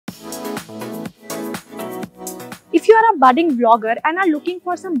If you are a budding vlogger and are looking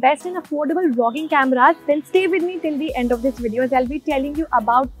for some best and affordable vlogging cameras, then stay with me till the end of this video as I'll be telling you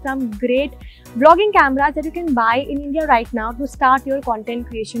about some great vlogging cameras that you can buy in India right now to start your content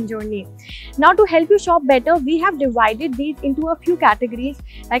creation journey. Now, to help you shop better, we have divided these into a few categories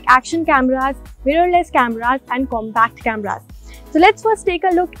like action cameras, mirrorless cameras and compact cameras. So let's first take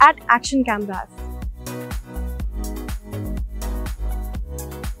a look at action cameras.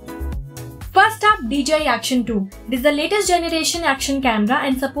 First up, DJI Action 2. It is the latest generation action camera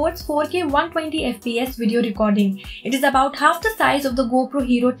and supports 4K 120fps video recording. It is about half the size of the GoPro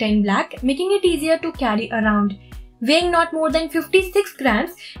Hero 10 Black, making it easier to carry around. Weighing not more than 56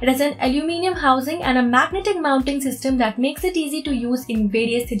 grams, it has an aluminium housing and a magnetic mounting system that makes it easy to use in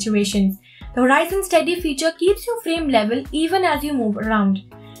various situations. The Horizon Steady feature keeps you frame level even as you move around.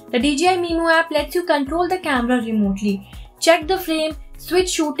 The DJI Mimo app lets you control the camera remotely. Check the frame, switch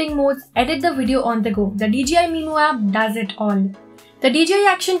shooting modes, edit the video on the go. The DJI Mimo app does it all. The DJI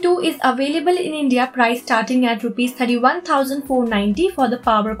Action 2 is available in India priced starting at Rs 31,490 for the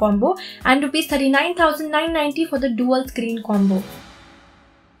power combo and Rs 39,990 for the dual screen combo.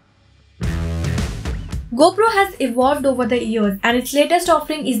 GoPro has evolved over the years and its latest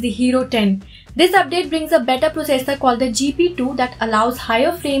offering is the Hero 10. This update brings a better processor called the GP2 that allows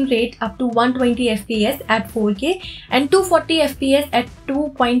higher frame rate up to 120fps at 4K and 240fps at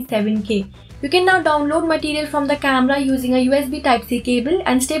 2.7K. You can now download material from the camera using a USB Type-C cable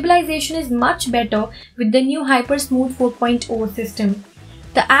and stabilization is much better with the new Hyper Smooth 4.0 system.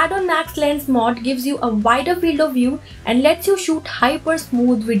 The add-on Max Lens mod gives you a wider field of view and lets you shoot hyper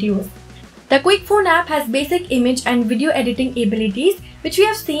smooth videos. The Quick Phone app has basic image and video editing abilities which we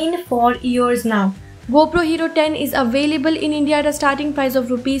have seen for years now. GoPro Hero 10 is available in India at a starting price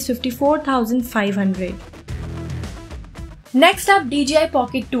of Rs 54,500. Next up, DJI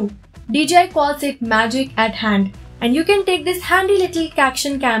Pocket 2. DJI calls it magic at hand. And you can take this handy little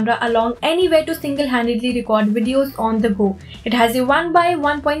action camera along anywhere to single-handedly record videos on the go. It has a 1 by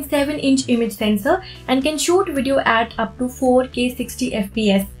 1.7 inch image sensor and can shoot video at up to 4K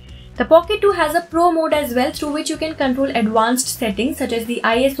 60fps. The Pocket 2 has a Pro mode as well through which you can control advanced settings such as the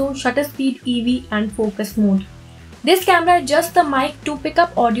ISO, shutter speed, EV and focus mode. This camera adjusts the mic to pick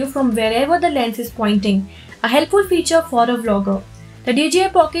up audio from wherever the lens is pointing, a helpful feature for a vlogger. The DJI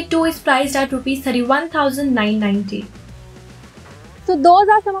Pocket 2 is priced at Rs 31,990. So those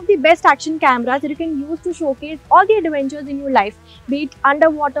are some of the best action cameras that you can use to showcase all the adventures in your life, be it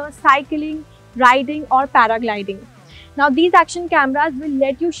underwater, cycling, riding or paragliding. Now these action cameras will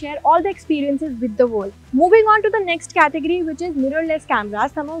let you share all the experiences with the world. Moving on to the next category, which is mirrorless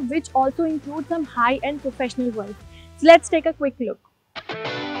cameras, some of which also include some high-end professional ones. So let's take a quick look.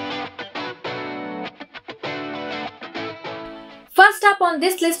 First up on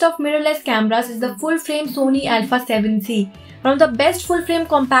this list of mirrorless cameras is the full-frame Sony Alpha 7C, one of the best full-frame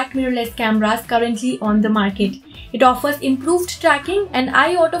compact mirrorless cameras currently on the market. It offers improved tracking and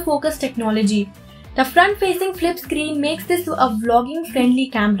eye autofocus technology. The front-facing flip screen makes this a vlogging-friendly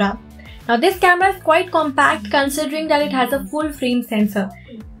camera. Now this camera is quite compact considering that it has a full-frame sensor.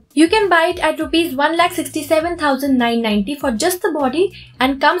 You can buy it at Rs 1,67,990 for just the body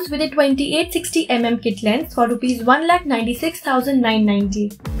and comes with a 28-60mm kit lens for Rs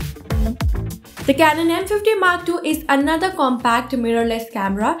 1,96,990. The Canon M50 Mark II is another compact mirrorless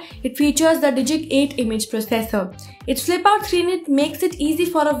camera. It features the DJI 8 image processor. Its flip-out screen makes it easy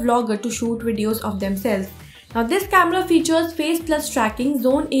for a vlogger to shoot videos of themselves. Now this camera features Face Plus tracking,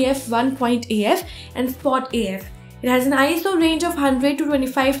 Zone AF 1.AF and Spot AF. It has an ISO range of 100 to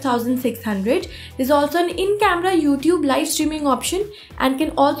 25,600. There is also an in-camera YouTube live streaming option and can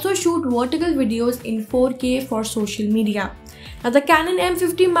also shoot vertical videos in 4K for social media. Now the Canon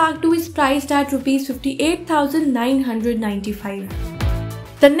M50 Mark II is priced at Rs 58,995.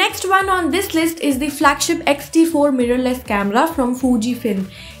 The next one on this list is the flagship X-T4 mirrorless camera from Fujifilm.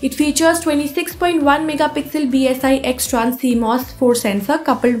 It features 26.1 megapixel BSI X-Trans CMOS 4 sensor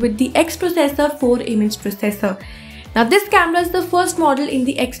coupled with the X processor 4 image processor. Now this camera is the first model in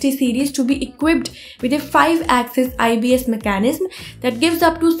the X-T series to be equipped with a 5-axis IBS mechanism that gives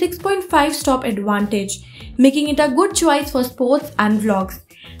up to 6.5 stop advantage, making it a good choice for sports and vlogs.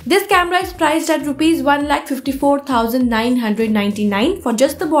 This camera is priced at Rs 1,54,999 for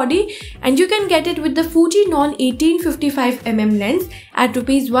just the body and you can get it with the Fuji non-1855mm lens at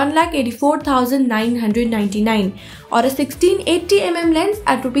Rs 1,84,999 or a 1680mm lens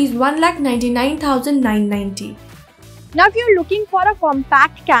at Rs 1,99,990. Now if you're looking for a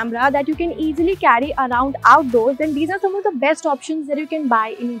compact camera that you can easily carry around outdoors, then these are some of the best options that you can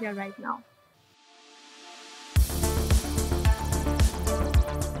buy in India right now.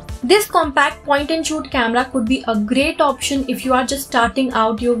 This compact point-and-shoot camera could be a great option if you are just starting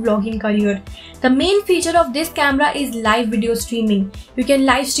out your vlogging career. The main feature of this camera is live video streaming. You can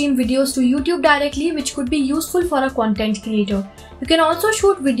live stream videos to YouTube directly, which could be useful for a content creator. You can also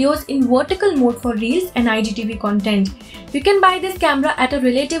shoot videos in vertical mode for Reels and IGTV content. You can buy this camera at a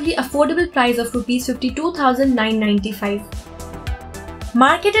relatively affordable price of Rs 52,995.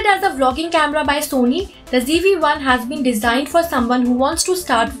 Marketed as a vlogging camera by Sony, the ZV-1 has been designed for someone who wants to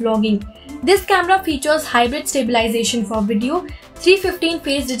start vlogging. This camera features hybrid stabilization for video, 315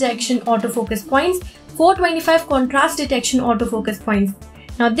 phase detection autofocus points, 425 contrast detection autofocus points.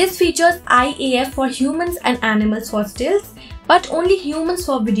 Now this features IAF for humans and animals for stills, but only humans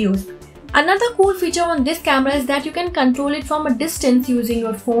for videos. Another cool feature on this camera is that you can control it from a distance using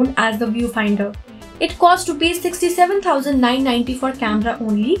your phone as the viewfinder. It costs Rs 67,990 for camera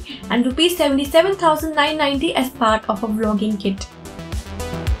only and Rs 77,990 as part of a vlogging kit.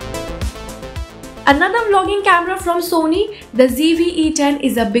 Another vlogging camera from Sony, the ZV-E10,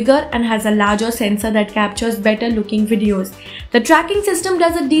 is a bigger and has a larger sensor that captures better looking videos. The tracking system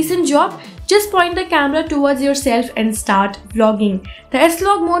does a decent job. Just point the camera towards yourself and start vlogging. The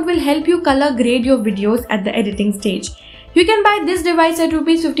S-Log mode will help you color grade your videos at the editing stage. You can buy this device at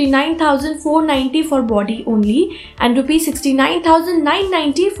Rs 59,490 for body only and Rs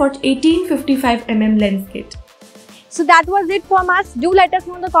 69,990 for 18-55mm lens kit. So that was it from us. Do let us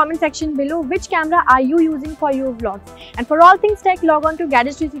know in the comment section below which camera are you using for your vlogs. And for all things tech, log on to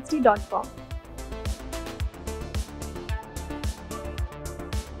gadgets360.com.